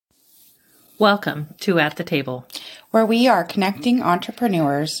Welcome to At the Table, where we are connecting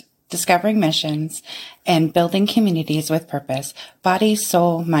entrepreneurs, discovering missions, and building communities with purpose, body,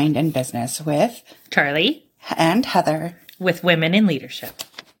 soul, mind, and business with Charlie and Heather, with Women in Leadership.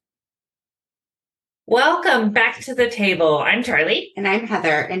 Welcome back to the table. I'm Charlie. And I'm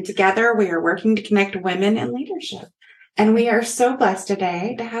Heather, and together we are working to connect women in leadership. And we are so blessed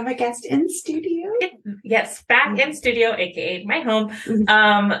today to have a guest in studio. Yes, back in studio, aka my home.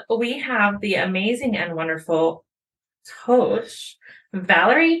 We have the amazing and wonderful coach,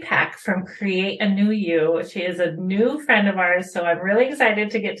 Valerie Peck from Create a New You. She is a new friend of ours, so I'm really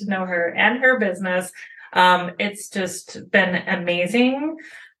excited to get to know her and her business. It's just been amazing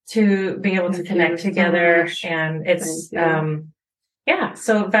to be able to connect together, and it's yeah.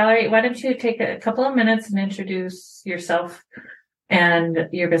 So Valerie, why don't you take a couple of minutes and introduce yourself and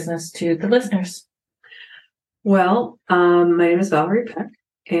your business to the listeners? Well, my name is Valerie Peck,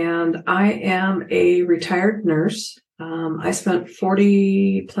 and I am a retired nurse. I spent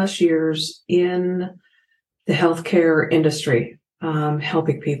 40 plus years in the healthcare industry,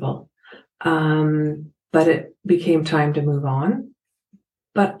 helping people. But it became time to move on.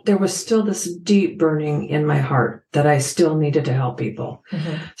 But there was still this deep burning in my heart that I still needed to help people.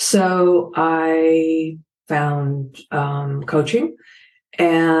 Mm-hmm. So I found coaching,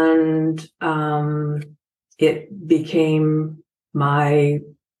 and it became my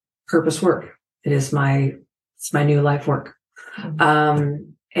purpose work. It's my new life work.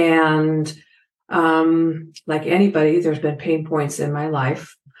 Mm-hmm. Like anybody, there's been pain points in my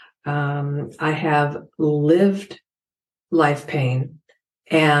life. I have lived life pain.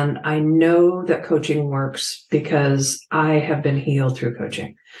 And I know that coaching works because I have been healed through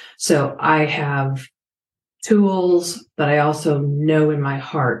coaching. So I have tools, but I also know in my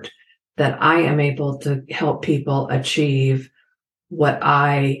heart that I am able to help people achieve what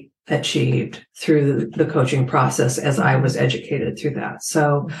I achieved through the coaching process as I was educated through that.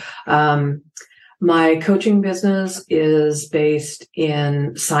 So, my coaching business is based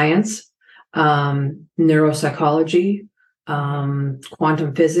in science, neuropsychology,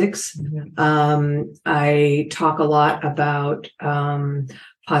 quantum physics. I talk a lot about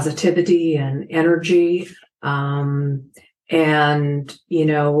positivity and energy.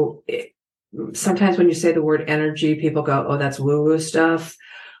 Sometimes when you say the word energy, people go, oh, that's woo-woo stuff.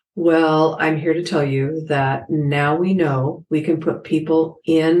 Well, I'm here to tell you that now we know we can put people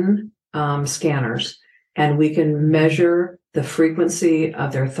in scanners, and we can measure the frequency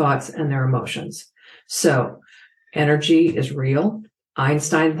of their thoughts and their emotions. So energy is real.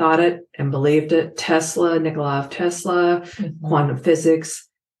 Einstein thought it and believed it. Nikola Tesla, quantum physics.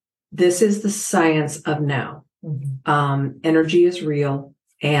 This is the science of now. Mm-hmm. Energy is real,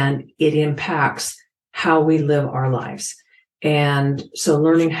 and it impacts how we live our lives. And so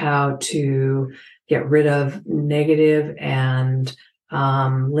learning how to get rid of negative and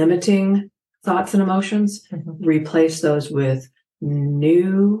limiting thoughts and emotions, mm-hmm. replace those with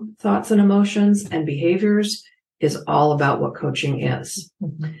new thoughts and emotions and behaviors is all about what coaching is.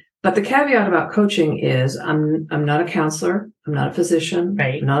 Mm-hmm. But the caveat about coaching is I'm not a counselor. I'm not a physician.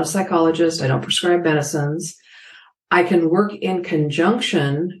 Right. I'm not a psychologist. I don't prescribe medicines. I can work in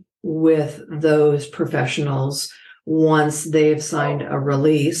conjunction with those professionals once they've signed a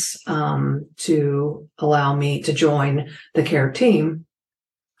release to allow me to join the care team.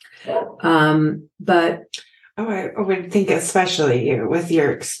 I would think, especially with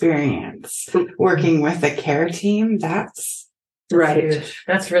your experience working with a care team, that's right. Huge.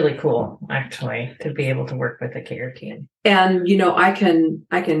 That's really cool, actually, to be able to work with a care team. And, I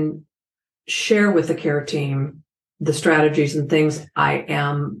can share with the care team the strategies and things I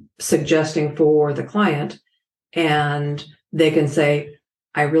am suggesting for the client. And they can say,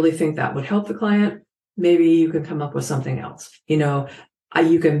 I really think that would help the client. Maybe you can come up with something else.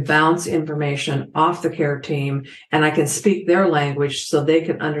 You can bounce information off the care team, and I can speak their language so they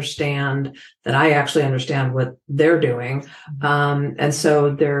can understand that I actually understand what they're doing. And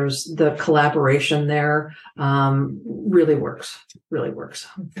so there's the collaboration there, really works.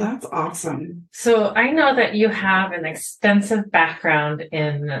 That's awesome. So I know that you have an extensive background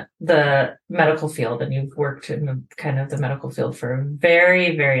in the medical field, and you've worked in kind of the medical field for a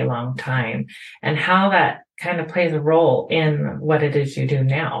very, very long time, and how that kind of plays a role in what it is you do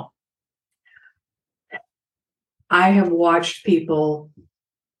now. I have watched people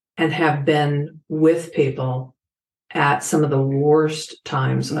and have been with people at some of the worst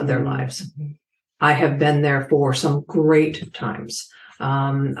times of their lives. Mm-hmm. I have been there for some great times.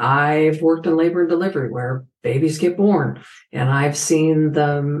 I've worked in labor and delivery where babies get born, and I've seen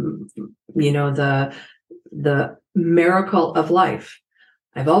the miracle of life.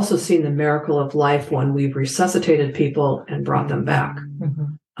 I've also seen the miracle of life when we've resuscitated people and brought them back.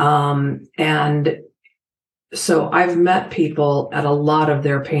 And so I've met people at a lot of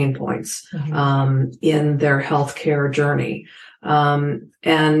their pain points in their healthcare journey.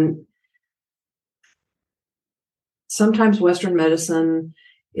 And sometimes Western medicine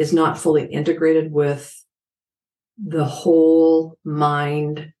is not fully integrated with the whole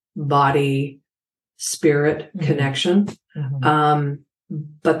mind, body, spirit connection.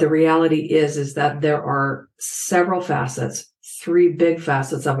 But the reality is that there are several facets, 3 big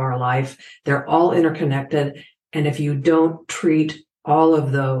facets of our life. They're all interconnected. And if you don't treat all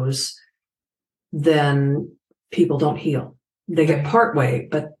of those, then people don't heal. They get part way,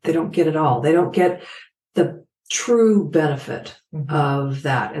 but they don't get it all. They don't get the true benefit of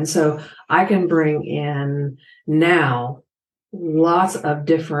that. And so I can bring in now lots of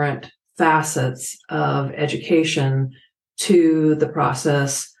different facets of education to the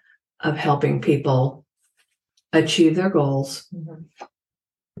process of helping people achieve their goals,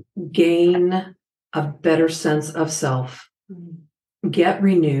 gain a better sense of self, get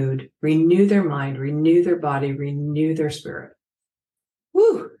renewed, renew their mind, renew their body, renew their spirit.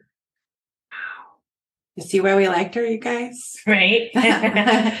 Woo! You see why we liked her, you guys? Right.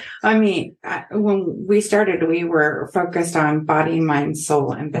 I mean, when we started, we were focused on body, mind,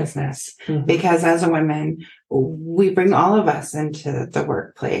 soul, and business. Because as a woman, we bring all of us into the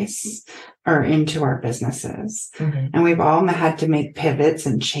workplace or into our businesses. And we've all had to make pivots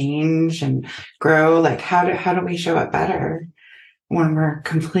and change and grow. Like, how do we show up better when we're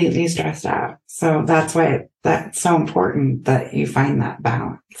completely stressed out? So that's why that's so important that you find that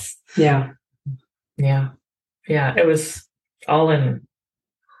balance. Yeah. Yeah. It was all in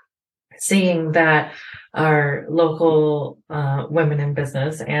seeing that our local women in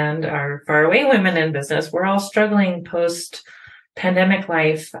business and our faraway women in business, we're all struggling post-pandemic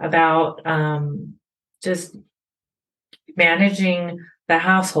life about just managing the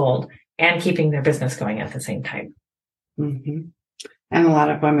household and keeping their business going at the same time. And a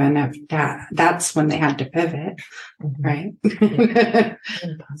lot of women have that's when they had to pivot, right?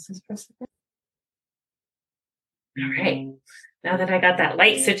 All right. Now that I got that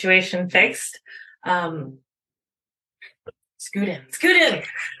light situation fixed, scoot in.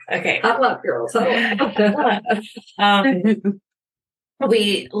 Okay. Hot love, girls.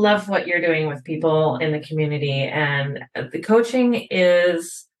 We love what you're doing with people in the community, and the coaching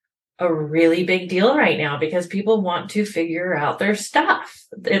is a really big deal right now because people want to figure out their stuff.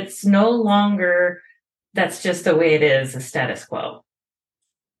 It's no longer that's just the way it is, a status quo.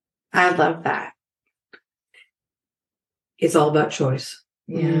 I love that. It's all about choice.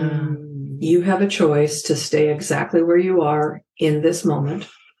 Yeah. You have a choice to stay exactly where you are in this moment,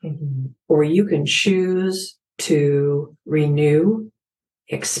 or you can choose to renew,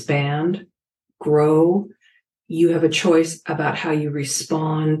 expand, grow. You have a choice about how you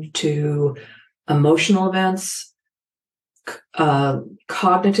respond to emotional events,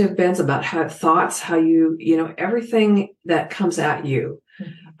 cognitive events, about how thoughts, how everything that comes at you.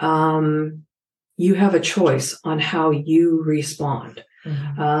 You have a choice on how you respond.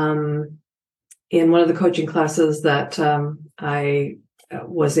 In one of the coaching classes that I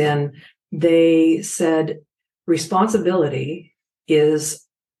was in, they said responsibility is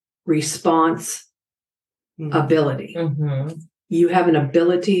response ability. You have an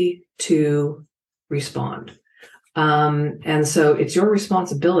ability to respond. And so it's your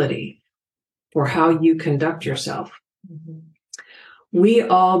responsibility for how you conduct yourself. We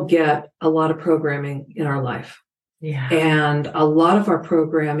all get a lot of programming in our life. Yeah. And a lot of our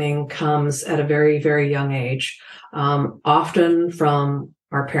programming comes at a very, very young age, often from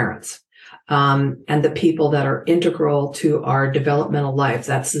our parents, and the people that are integral to our developmental life.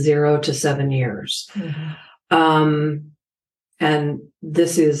 That's 0 to 7 years. And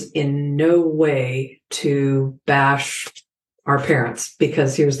this is in no way to bash our parents,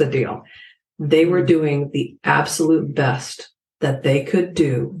 because here's the deal. They were doing the absolute best that they could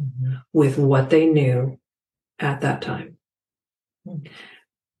do with what they knew at that time.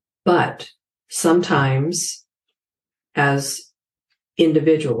 But sometimes as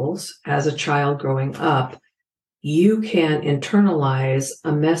individuals, as a child growing up, you can internalize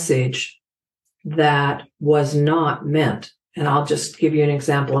a message that was not meant. And I'll just give you an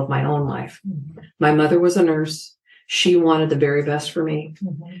example of my own life. My mother was a nurse. She wanted the very best for me.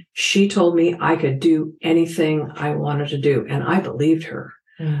 She told me I could do anything I wanted to do, and I believed her.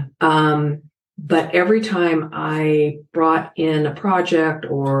 But every time I brought in a project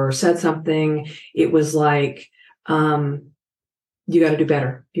or said something, it was like, you got to do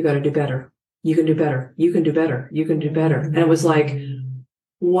better. You got to do better. You can do better. You can do better. You can do better. And it was like,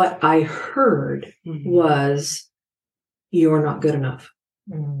 what I heard was, you're not good enough.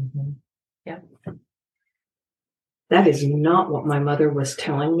 Mhm. That is not what my mother was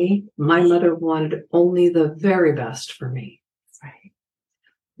telling me. My mother wanted only the very best for me. Right.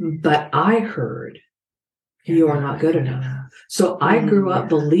 But I heard, you're not good enough. So I grew up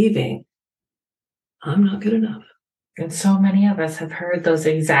believing I'm not good enough. And so many of us have heard those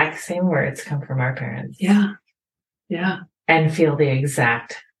exact same words come from our parents. Yeah. Yeah. And feel the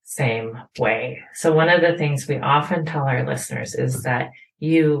exact same way. So one of the things we often tell our listeners is that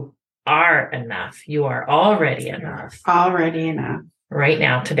you are enough. You are already enough Already enough. right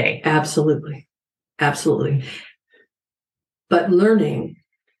now, today. Absolutely. Absolutely. But learning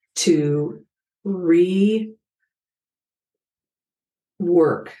to rework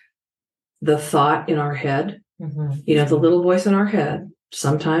the thought in our head, Mhm. you know, the little voice in our head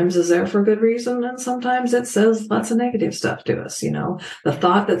sometimes is there for good reason, and sometimes it says lots of negative stuff to us. You know, the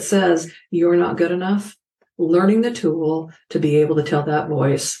thought that says you're not good enough, learning the tool to be able to tell that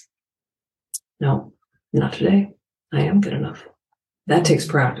voice, no, not today. I am good enough. That takes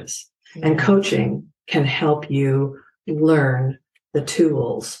practice. And coaching can help you learn the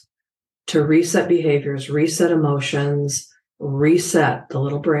tools to reset behaviors, reset emotions, reset the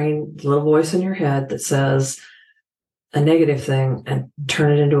little brain, the little voice in your head that says a negative thing and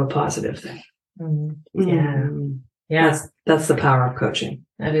turn it into a positive thing. Mhm. Yeah. Mm. Yeah. That's the power of coaching.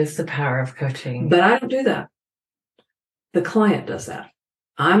 That is the power of coaching. But I don't do that. The client does that.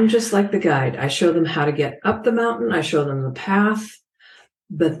 I'm just like the guide. I show them how to get up the mountain. I show them the path,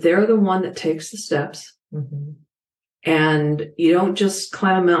 but they're the one that takes the steps. Mhm. And you don't just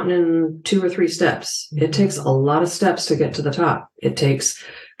climb a mountain in 2 or 3 steps. It takes a lot of steps to get to the top. It takes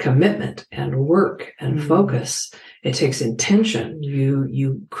commitment and work and focus. It takes intention.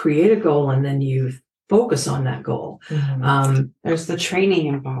 You create a goal and then you focus on that goal. Mhm. There's the training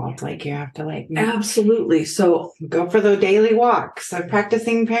involved. Like you have to Absolutely. So go for the daily walks. So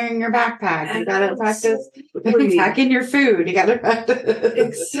practicing carrying your backpack. You gotta practice packing your food. You gotta practice.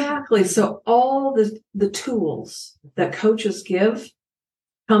 exactly. So all the tools that coaches give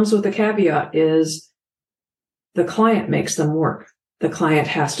comes with a caveat is the client makes them work. The client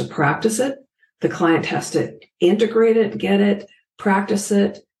has to practice it. The client has to integrate it, get it, practice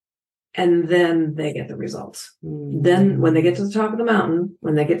it, and then they get the results. Then when they get to the top of the mountain,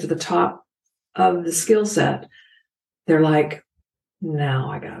 when they get to the top of the skill set, they're like,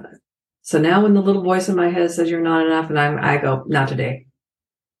 now I got it. So now when the little voice in my head says you're not enough, and I go, not today.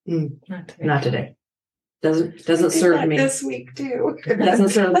 Not today. Not today. Doesn't serve me. This week too. Doesn't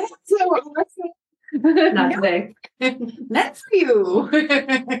serve That's so awesome. not today. That's you.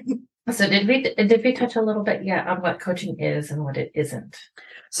 So did we touch a little bit yet on what coaching is and what it isn't?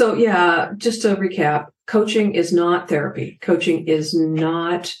 So yeah, just to recap, coaching is not therapy. Coaching is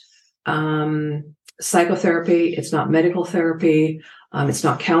not psychotherapy. It's not medical therapy. It's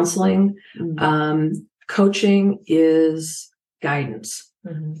not counseling. Coaching is guidance.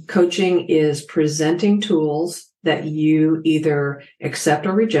 Mhm. Coaching is presenting tools that you either accept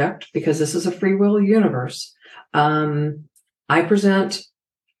or reject, because this is a free will universe. I present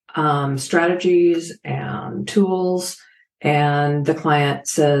strategies and tools, and the client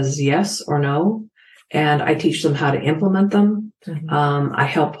says yes or no, and I teach them how to implement them. Mhm. I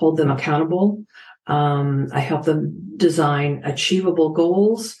help hold them accountable. I help them design achievable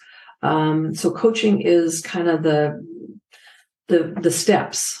goals. So coaching is kind of the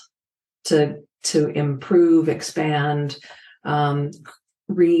steps to improve, expand,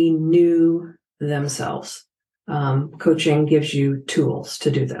 renew themselves. Coaching gives you tools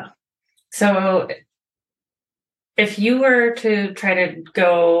to do that. So if you were to try to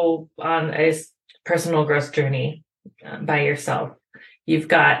go on a personal growth journey by yourself, you've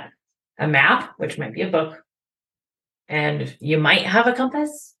got a map, which might be a book, and you might have a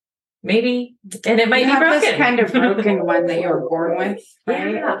compass, maybe, and it might You be have broken. this kind of broken one that you were born with,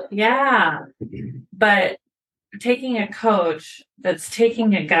 right? Yeah. But taking a coach that's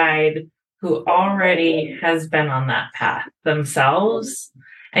taking a guide who already has been on that path themselves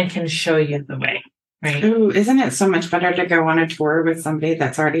and can show you the way, right? Ooh, isn't it so much better to go on a tour with somebody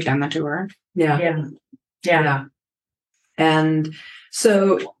that's already done the tour? Yeah. And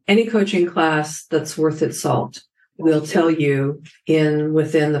so any coaching class that's worth its salt will tell you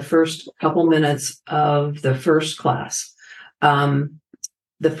within the first couple minutes of the first class.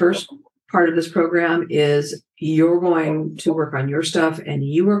 The first part of this program is you're going to work on your stuff and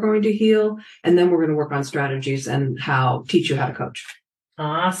you are going to heal. And then we're going to work on strategies and teach you how to coach.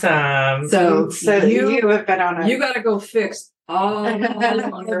 Awesome. So you have been on you got to go fix all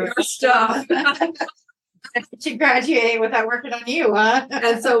of your stuff. To graduate without working on you, huh?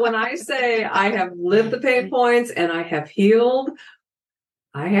 And so when I say I have lived the pain points and I have healed,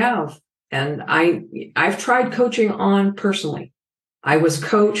 I have. And I've tried coaching on personally. I was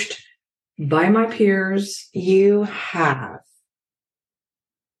coached by my peers. You have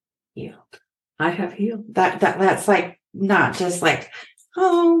healed. I have healed. That's like not just like,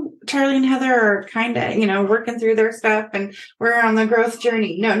 oh, Charlie and Heather are kind of, working through their stuff and we're on the growth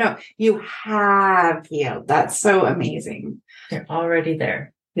journey. No, you have healed. That's so amazing. You're already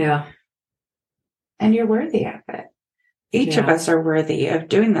there. Yeah. And you're worthy of it. Each of us are worthy of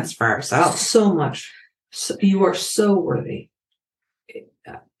doing this for ourselves. So much. So, you are so worthy.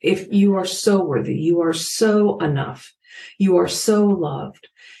 If you are so worthy, you are so enough. You are so loved.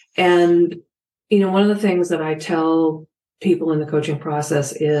 And, one of the things that I tell people in the coaching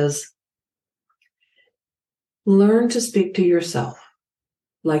process is learn to speak to yourself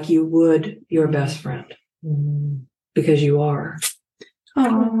like you would your best friend, because you are.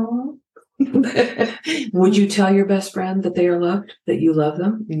 Aww. Would you tell your best friend that they are loved, that you love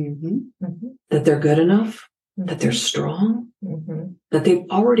them, that they're good enough, that they're strong, that they've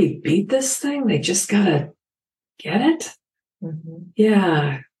already beat this thing? They just gotta get it.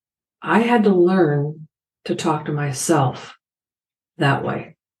 Yeah. I had to learn to talk to myself that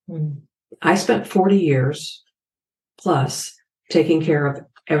way. I spent 40 years plus taking care of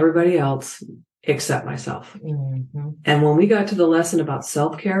everybody else except myself. And when we got to the lesson about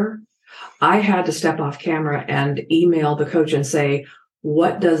self-care, I had to step off camera and email the coach and say,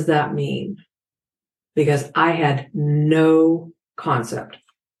 what does that mean? Because I had no concept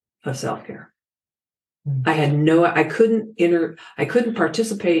of self-care. I couldn't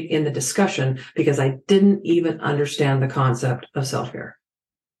participate in the discussion because I didn't even understand the concept of self-care.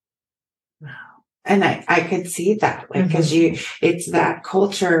 Wow. And I could see that, because it's that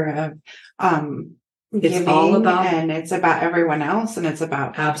culture of, it's all about, and it's about everyone else, and it's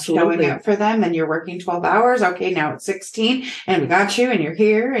about showing up for them. And you're working 12 hours. Okay, now it's 16 and we got you and you're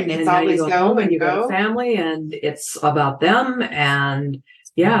here, and it's always go and you go. Family, and it's about them. And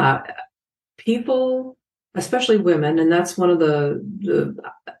people, especially women, and that's one of the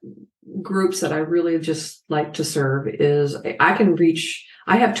groups that I really just like to serve, is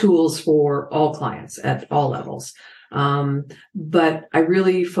I have tools for all clients at all levels. But I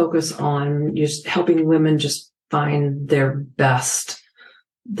really focus on just helping women just find their best.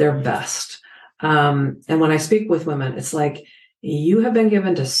 And when I speak with women, it's like, you have been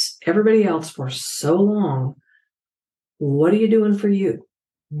given to everybody else for so long. What are you doing for you?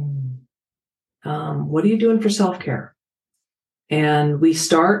 What are you doing for self-care? And we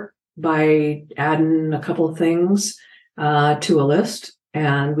start by adding a couple of things to a list,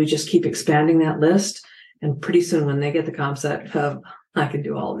 and we just keep expanding that list. And pretty soon, when they get the concept of, I can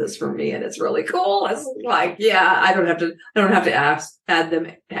do all of this for me, and it's really cool, it's like, I don't have to ask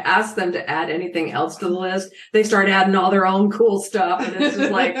them to add anything else to the list. They start adding all their own cool stuff, and it's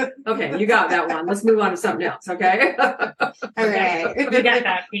just like, okay, you got that one. Let's move on to something else. Okay. Okay. You got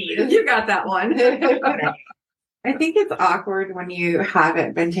that feed. You got that one. I think it's awkward when you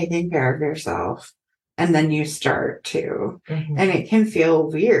haven't been taking care of yourself and then you start to, and it can feel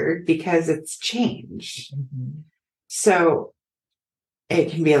weird because it's changed. So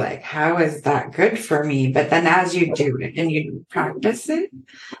it can be like, how is that good for me? But then as you do it and you practice it,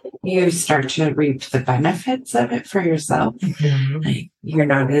 you start to reap the benefits of it for yourself. Like, you're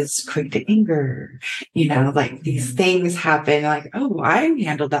not as quick to anger, like these things happen, like, oh, I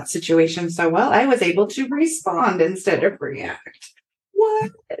handled that situation so well. I was able to respond instead of react.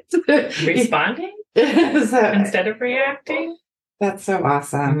 What? Responding? Instead of reacting? That's so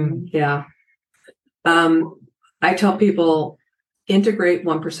awesome. Yeah. I tell people, integrate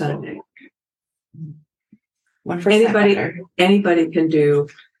 1% a day. 1%. Anybody can do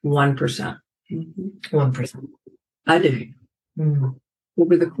 1%. 1% a day.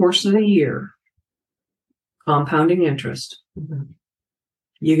 Over the course of the year, compounding interest,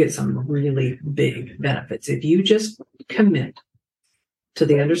 you get some really big benefits. If you just commit to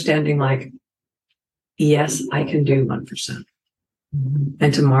the understanding, like, yes, I can do 1%.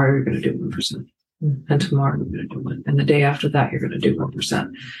 And tomorrow you're going to do 1%. And tomorrow you're going to do 1%. And the day after that, you're going to do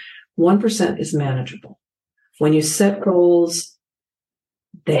 1%. 1% is manageable. When you set goals,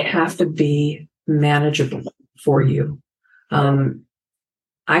 they have to be manageable for you.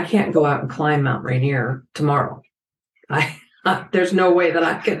 I can't go out and climb Mount Rainier tomorrow. There's no way that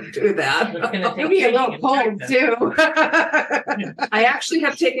I can do that. It'll be a little cold too. I actually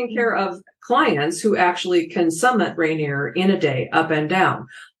have taken care of clients who actually can summit Rainier in a day, up and down.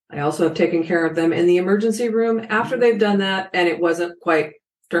 I also have taken care of them in the emergency room after they've done that, and it wasn't quite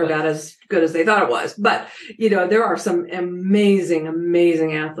turned out as good as they thought it was. But, there are some amazing,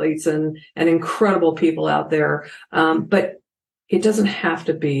 amazing athletes and incredible people out there. But it doesn't have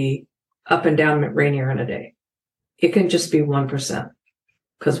to be up and down Rainier in a day. It can just be 1%,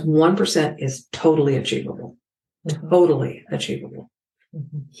 because 1% is totally achievable. Totally achievable.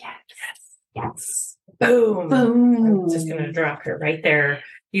 Yes. Boom. Boom. I'm just going to drop her right there.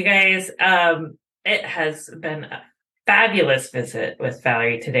 You guys, it has been a fabulous visit with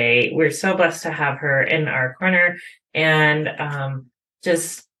Valerie today. We're so blessed to have her in our corner and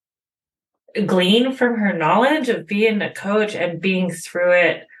just glean from her knowledge of being a coach and being through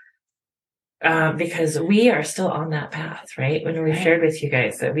it. Because we are still on that path, right? When we shared with you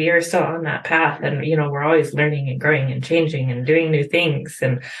guys that we are still on that path and, we're always learning and growing and changing and doing new things.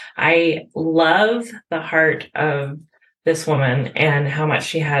 And I love the heart of this woman and how much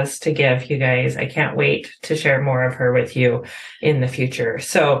she has to give, you guys. I can't wait to share more of her with you in the future.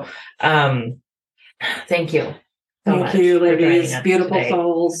 So, thank you. Thank you, ladies. Beautiful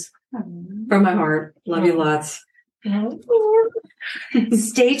souls from my heart. Love you lots.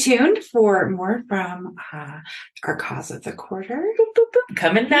 Stay tuned for more from our cause of the quarter.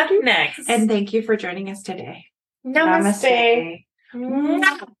 Coming up next. And thank you for joining us today. Namaste.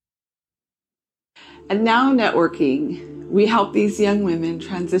 And now networking. We help these young women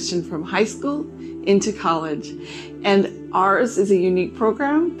transition from high school into college. And ours is a unique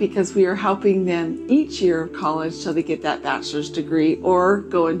program because we are helping them each year of college till they get that bachelor's degree or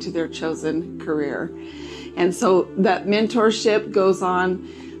go into their chosen career. And so that mentorship goes on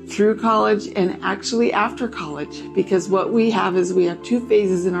through college and actually after college, because what we have is we have 2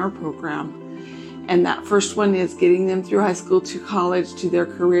 phases in our program. And that first one is getting them through high school to college to their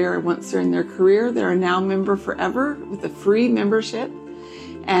career. And once they're in their career, they're a Now member forever with a free membership.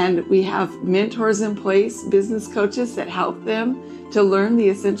 And we have mentors in place, business coaches that help them to learn the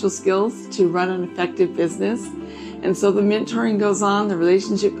essential skills to run an effective business. And so the mentoring goes on, the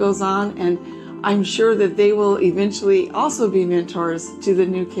relationship goes on, and I'm sure that they will eventually also be mentors to the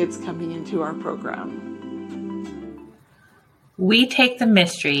new kids coming into our program. We take the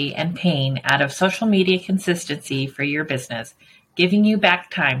mystery and pain out of social media consistency for your business, giving you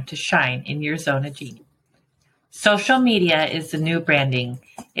back time to shine in your zone of genius. Social media is the new branding.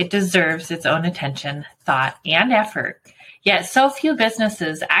 It deserves its own attention, thought, and effort. Yet so few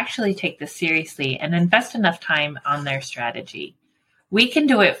businesses actually take this seriously and invest enough time on their strategy. We can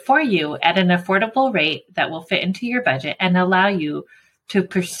do it for you at an affordable rate that will fit into your budget and allow you to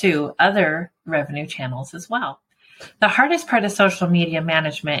pursue other revenue channels as well. The hardest part of social media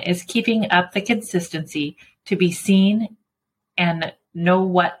management is keeping up the consistency to be seen and know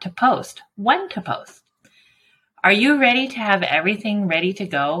what to post, when to post. Are you ready to have everything ready to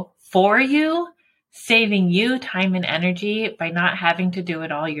go for you, saving you time and energy by not having to do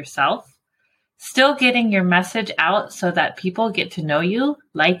it all yourself? Still getting your message out so that people get to know you,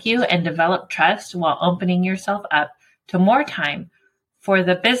 like you, and develop trust while opening yourself up to more time for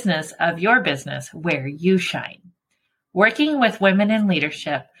the business of your business where you shine. Working with Women in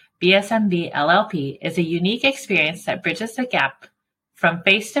Leadership, BSMB LLP, is a unique experience that bridges the gap from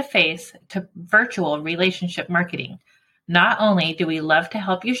face-to-face to virtual relationship marketing. Not only do we love to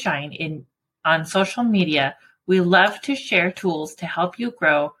help you shine on social media, we love to share tools to help you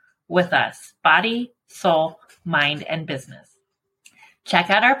grow with us, body, soul, mind, and business. Check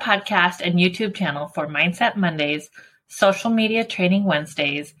out our podcast and YouTube channel for Mindset Mondays, Social Media Training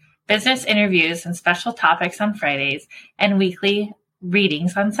Wednesdays, business interviews and special topics on Fridays, and weekly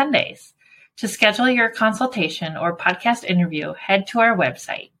readings on Sundays. To schedule your consultation or podcast interview, head to our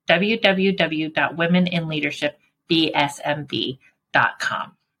website,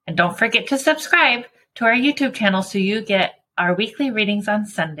 www.womeninleadershipbsmb.com. And don't forget to subscribe to our YouTube channel so you get our weekly readings on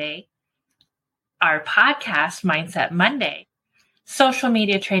Sunday, our podcast, Mindset Monday, social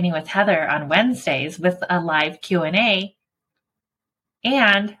media training with Heather on Wednesdays with a live Q&A,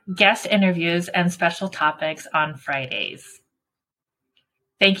 and guest interviews and special topics on Fridays.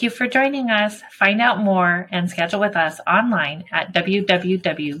 Thank you for joining us. Find out more and schedule with us online at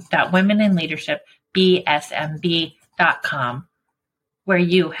www.womeninleadershipbsmb.com, where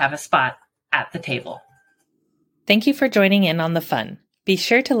you have a spot at the table. Thank you for joining in on the fun. Be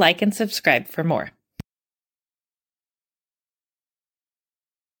sure to like and subscribe for more.